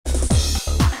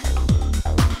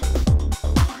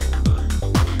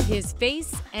His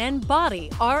face and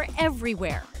body are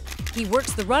everywhere. He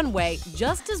works the runway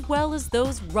just as well as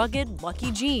those rugged,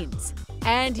 lucky jeans.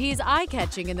 And he's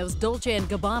eye-catching in those Dolce &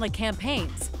 Gabbana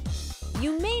campaigns.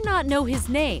 You may not know his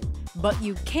name, but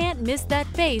you can't miss that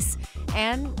face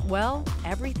and, well,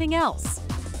 everything else.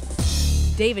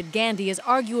 David Gandy is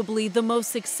arguably the most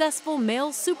successful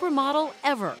male supermodel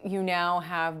ever. You now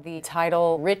have the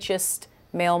title richest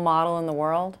male model in the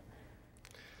world?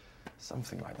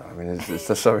 Something like that. I mean, it's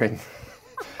just something.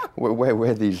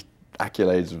 Where these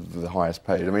accolades of the highest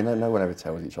paid? I mean, no one ever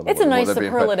tells each other. It's a nice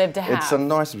superlative to have. It's a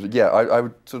nice, yeah. I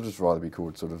would sort of just rather be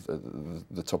called sort of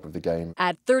the top of the game.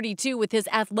 At 32, with his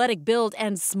athletic build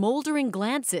and smoldering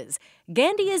glances,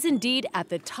 Gandy is indeed at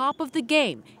the top of the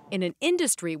game in an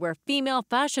industry where female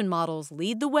fashion models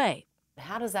lead the way.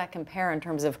 How does that compare in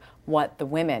terms of what the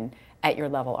women at your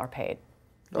level are paid?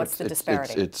 What's the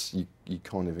disparity? You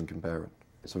can't even compare it.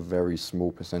 It's a very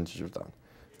small percentage of that.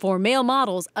 For male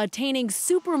models, attaining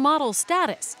supermodel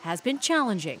status has been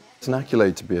challenging. It's an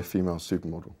accolade to be a female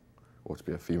supermodel or to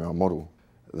be a female model.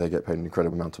 They get paid an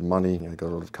incredible amount of money, they got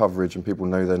a lot of coverage, and people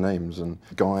know their names. And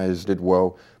guys did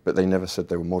well, but they never said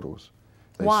they were models.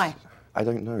 Why? I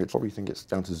don't know. I probably think it's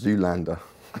down to Zoolander.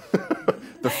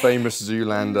 The famous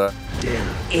Zoolander.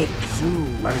 It's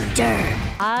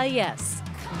Zoolander. Ah, yes,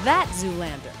 that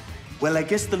Zoolander. Well, I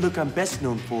guess the look I'm best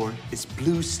known for is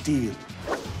blue steel.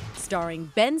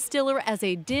 Starring Ben Stiller as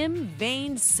a dim,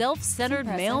 vain, self-centered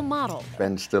male model.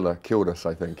 Ben Stiller killed us,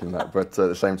 I think, in that. But at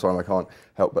the same time, I can't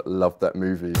help but love that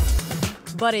movie.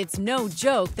 But it's no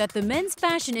joke that the men's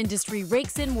fashion industry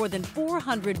rakes in more than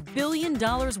 $400 billion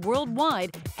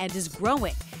worldwide and is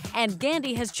growing. And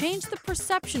Gandy has changed the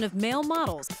perception of male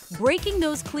models, breaking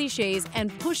those cliches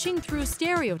and pushing through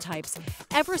stereotypes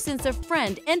ever since a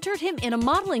friend entered him in a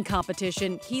modeling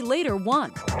competition he later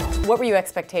won. What were your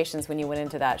expectations when you went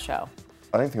into that show?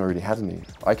 I don't think I really had any.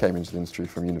 I came into the industry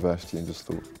from university and just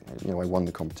thought, you know, I won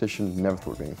the competition, never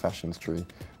thought of being in the fashion industry,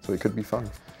 so it could be fun.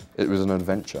 It was an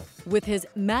adventure. With his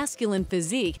masculine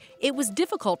physique, it was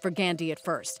difficult for Gandy at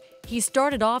first. He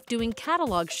started off doing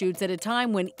catalog shoots at a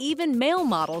time when even male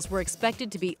models were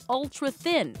expected to be ultra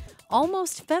thin,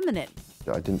 almost feminine.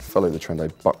 I didn't follow the trend, I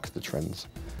bucked the trends.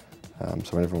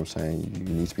 So when everyone was saying,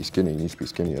 you need to be skinny,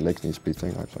 your legs need to be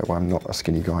thin, I was like, well, I'm not a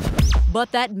skinny guy.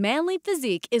 But that manly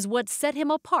physique is what set him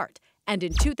apart, and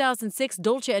in 2006,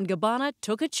 Dolce & Gabbana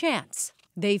took a chance.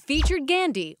 They featured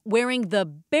Gandy wearing the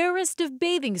barest of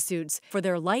bathing suits for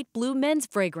their light blue men's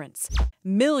fragrance.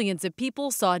 Millions of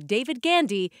people saw David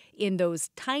Gandy in those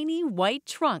tiny white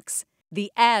trunks.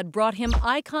 The ad brought him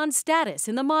icon status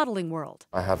in the modeling world.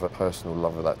 I have a personal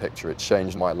love of that picture. It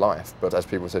changed my life, but as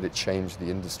people said, it changed the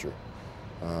industry.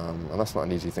 And that's not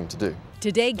an easy thing to do.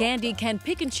 Today, Gandy can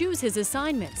pick and choose his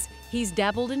assignments. He's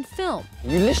dabbled in film. Are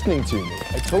you listening to me?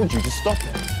 I told you to stop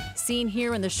it. Seen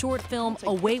here in the short film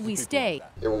Away We Stay.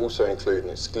 It will also include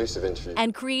an exclusive interview.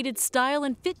 And created style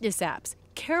and fitness apps,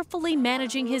 carefully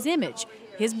managing his image,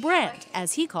 his brand,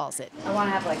 as he calls it. I want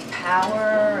to have like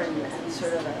power and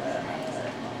sort of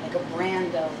like a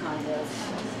Brando kind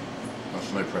of.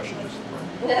 That's no pressure,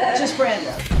 just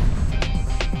Brando.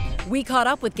 We caught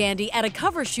up with Gandy at a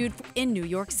cover shoot in New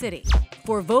York City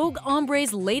for Vogue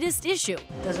Ombre's latest issue.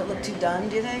 Does it look too done,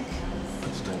 do you think? I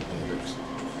just don't think it looks.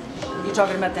 You're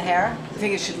talking about the hair? You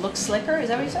think it should look slicker? Is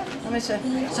that what you said? Let me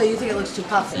see. So you think it looks too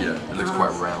puffy? Yeah, it looks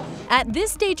quite round. At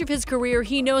this stage of his career,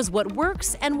 he knows what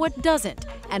works and what doesn't,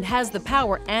 and has the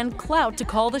power and clout to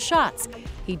call the shots.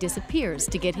 He disappears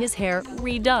to get his hair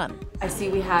redone. I see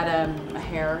we had a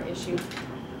hair issue.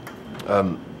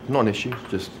 Not an issue,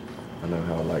 just I know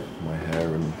how I like my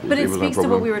hair, and but it speaks to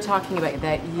what we were talking about,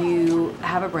 that you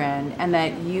have a brand and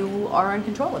that you are in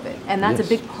control of it. And that's a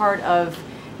big part of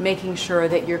making sure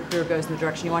that your career goes in the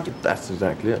direction you want to. That's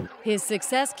exactly it. His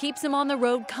success keeps him on the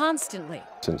road constantly.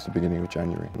 Since the beginning of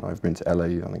January. I've been to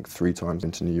LA, I think 3 times,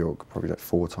 into New York, probably like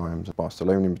 4 times,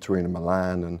 Barcelona in between, and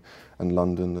Milan and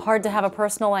London. Hard to have a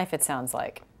personal life, it sounds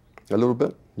like. A little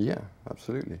bit, yeah,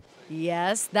 absolutely.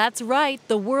 Yes, that's right.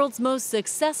 The world's most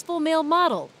successful male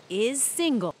model is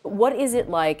single. What is it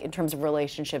like in terms of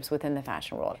relationships within the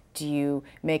fashion world? Do you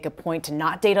make a point to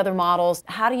not date other models?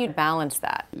 How do you balance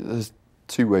that? There's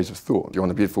 2 ways of thought. You're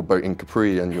on a beautiful boat in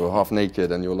Capri and you're half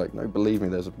naked and you're like, no, believe me,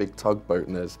 there's a big tugboat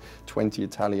and there's 20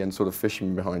 Italian sort of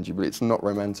fishermen behind you, but it's not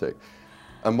romantic.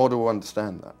 A model will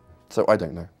understand that. So I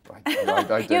don't know. I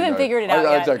don't you haven't figured it out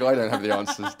yet. Exactly, I don't have the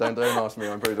answers. Don't ask me,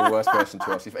 I'm probably the worst person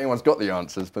to ask. If anyone's got the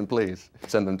answers, then please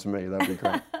send them to me, that'd be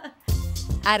great.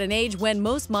 At an age when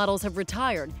most models have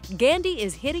retired, Gandy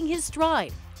is hitting his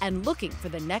stride and looking for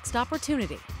the next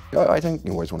opportunity. I don't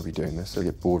always want to be doing this. I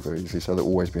get bored very easily, so there'll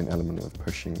always be an element of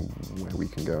pushing where we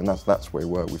can go, and that's where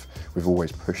we work. We've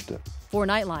always pushed it. For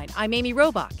Nightline, I'm Amy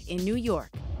Roback in New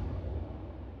York.